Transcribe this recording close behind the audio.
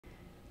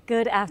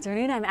Good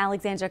afternoon. I'm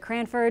Alexandra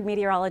Cranford,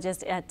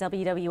 meteorologist at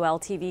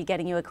WWL-TV,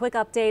 getting you a quick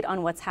update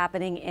on what's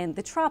happening in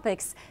the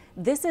tropics.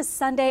 This is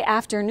Sunday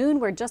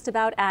afternoon. We're just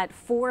about at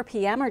 4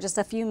 p.m. or just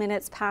a few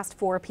minutes past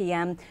 4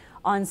 p.m.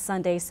 on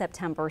Sunday,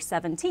 September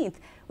 17th.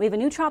 We have a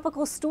new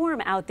tropical storm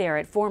out there.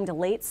 It formed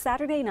late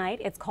Saturday night.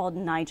 It's called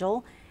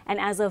Nigel. And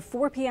as of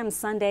 4 p.m.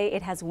 Sunday,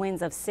 it has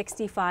winds of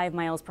 65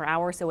 miles per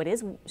hour, so it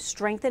is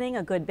strengthening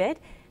a good bit.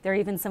 There are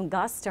even some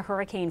gusts to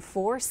hurricane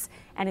force,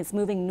 and it's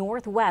moving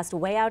northwest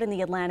way out in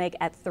the Atlantic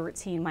at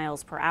 13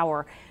 miles per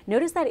hour.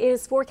 Notice that it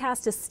is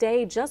forecast to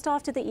stay just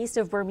off to the east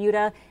of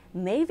Bermuda,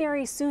 may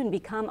very soon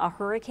become a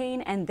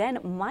hurricane, and then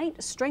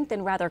might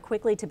strengthen rather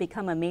quickly to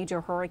become a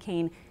major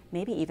hurricane,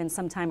 maybe even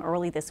sometime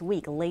early this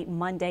week. Late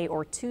Monday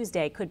or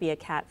Tuesday could be a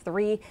Cat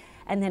 3,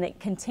 and then it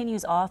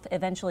continues off,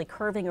 eventually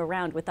curving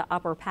around with the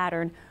upper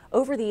pattern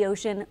over the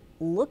ocean.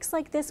 Looks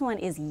like this one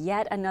is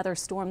yet another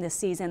storm this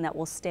season that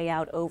will stay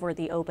out over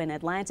the open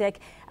Atlantic.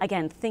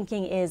 Again,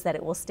 thinking is that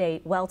it will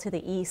stay well to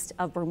the east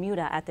of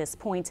Bermuda at this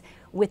point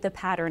with the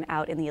pattern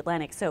out in the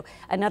Atlantic. So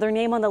another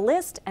name on the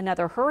list,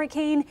 another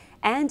hurricane,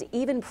 and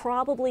even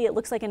probably it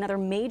looks like another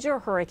major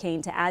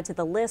hurricane to add to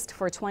the list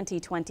for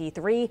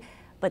 2023.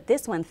 But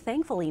this one,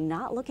 thankfully,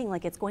 not looking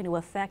like it's going to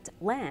affect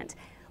land.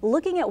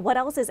 Looking at what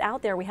else is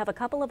out there, we have a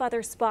couple of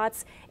other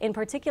spots. In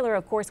particular,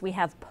 of course, we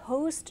have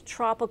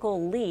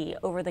post-tropical Lee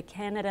over the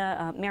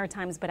Canada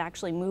Maritimes, but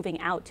actually moving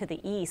out to the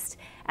east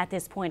at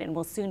this point, and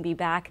will soon be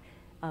back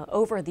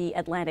over the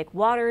Atlantic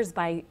waters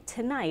by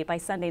tonight, by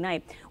Sunday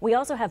night. We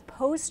also have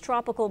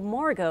post-tropical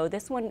Margot.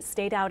 This one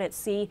stayed out at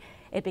sea.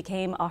 It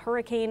became a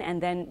hurricane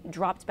and then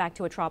dropped back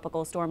to a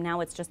tropical storm.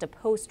 Now it's just a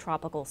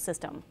post-tropical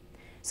system.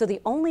 So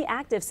the only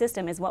active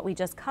system is what we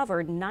just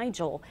covered,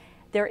 Nigel.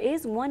 There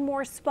is one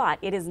more spot.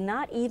 It is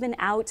not even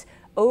out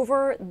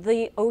over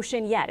the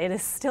ocean yet. It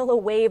is still a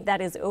wave that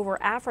is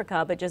over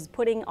Africa, but just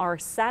putting our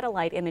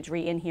satellite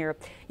imagery in here,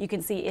 you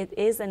can see it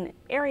is an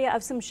area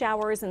of some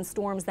showers and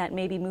storms that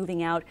may be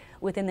moving out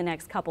within the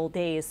next couple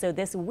days. So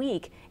this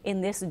week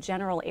in this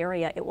general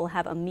area, it will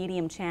have a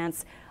medium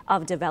chance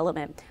of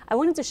development. I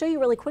wanted to show you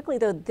really quickly,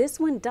 though, this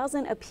one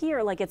doesn't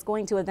appear like it's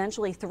going to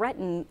eventually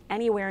threaten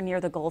anywhere near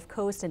the Gulf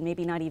Coast and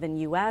maybe not even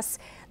U.S.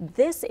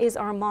 This is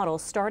our model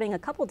starting a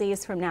couple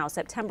days from now,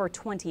 September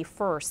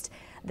 21st,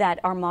 that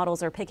our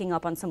models are picking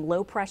up on some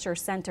low pressure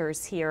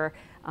centers here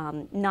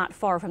not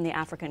far from the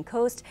African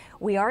coast.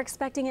 We are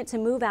expecting it to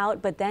move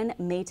out, but then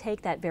may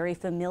take that very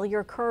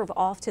familiar curve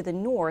off to the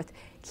north,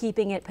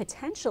 keeping it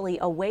potentially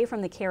away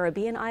from the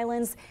Caribbean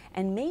islands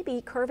and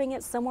maybe curving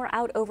it somewhere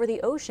out over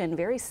the ocean,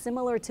 very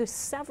similar to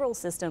several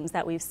systems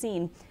that we've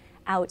seen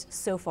out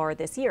so far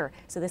this year.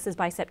 So this is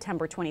by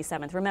September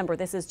 27th. Remember,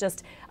 this is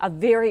just a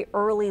very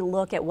early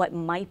look at what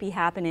might be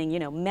happening,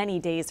 many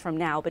days from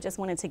now, but just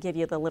wanted to give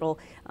you the little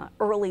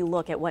early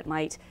look at what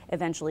might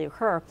eventually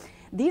occur.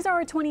 These are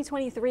our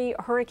 2023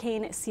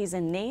 hurricane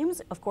season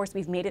names. Of course,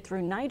 we've made it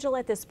through Nigel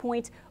at this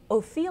point.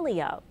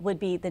 Ophelia would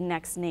be the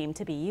next name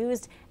to be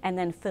used, and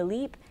then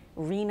Philippe,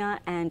 Rena,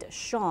 and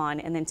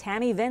Sean, and then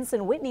Tammy, Vince,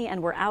 and Whitney,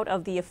 and we're out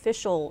of the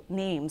official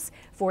names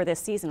for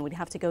this season. We'd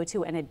have to go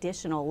to an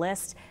additional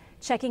list.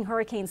 Checking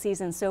hurricane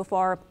season so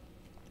far,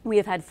 we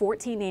have had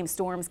 14 named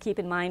storms. Keep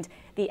in mind,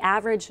 the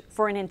average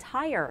for an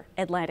entire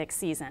Atlantic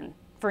season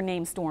for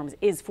named storms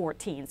is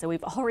 14. So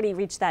we've already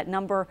reached that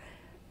number.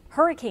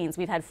 Hurricanes,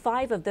 we've had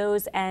 5 of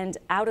those, and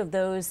out of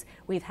those,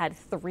 we've had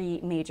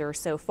 3 major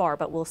so far.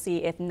 But we'll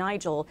see if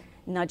Nigel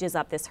nudges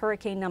up this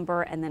hurricane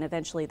number and then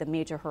eventually the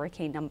major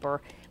hurricane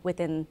number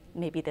within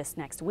maybe this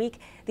next week.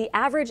 The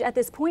average at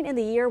this point in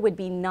the year would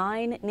be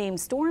 9 named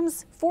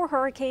storms, 4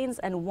 hurricanes,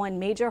 and 1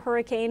 major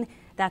hurricane.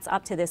 That's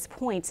up to this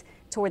point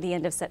toward the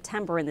end of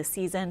September in the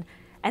season.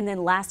 And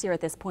then last year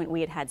at this point,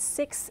 we had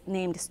 6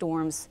 named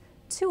storms,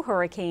 2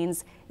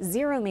 hurricanes,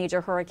 0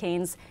 major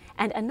hurricanes.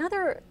 And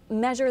another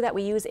measure that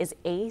we use is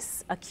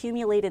ACE,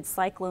 accumulated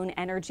cyclone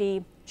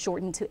energy,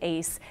 shortened to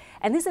ACE.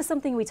 And this is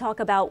something we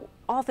talk about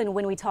often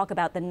when we talk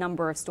about the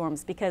number of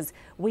storms, because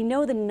we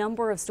know the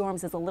number of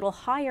storms is a little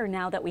higher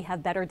now that we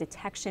have better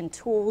detection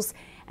tools.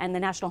 And the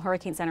National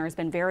Hurricane Center has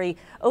been very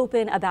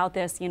open about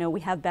this.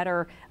 We have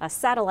better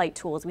satellite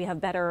tools. We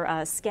have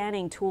better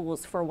scanning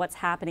tools for what's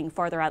happening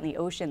farther out in the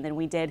ocean than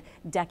we did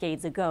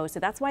decades ago. So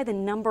that's why the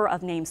number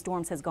of named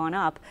storms has gone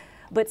up.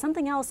 But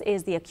something else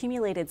is the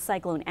accumulated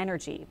cyclone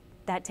energy.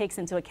 That takes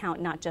into account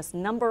not just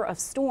number of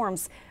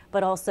storms,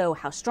 but also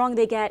how strong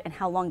they get and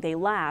how long they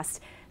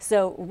last.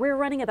 So we're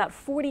running about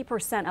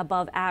 40%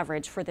 above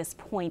average for this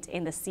point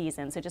in the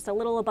season. So just a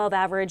little above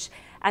average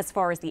as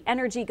far as the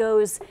energy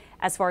goes.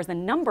 As far as the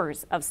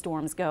numbers of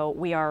storms go,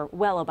 we are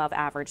well above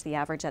average. The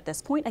average at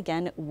this point,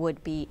 again,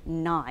 would be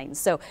 9.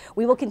 So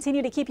we will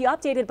continue to keep you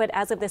updated. But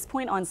as of this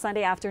point on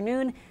Sunday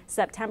afternoon,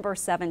 September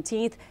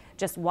 17th,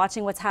 just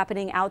watching what's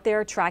happening out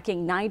there,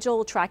 tracking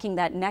Nigel, tracking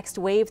that next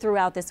wave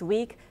throughout this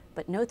week.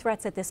 But no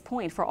threats at this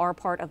point for our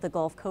part of the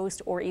Gulf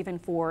Coast or even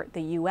for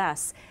the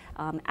U.S.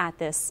 At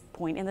this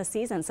point in the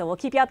season. So we'll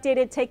keep you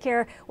updated. Take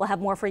care. We'll have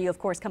more for you, of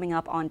course, coming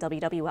up on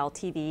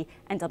WWL-TV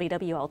and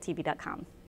WWL-TV.com.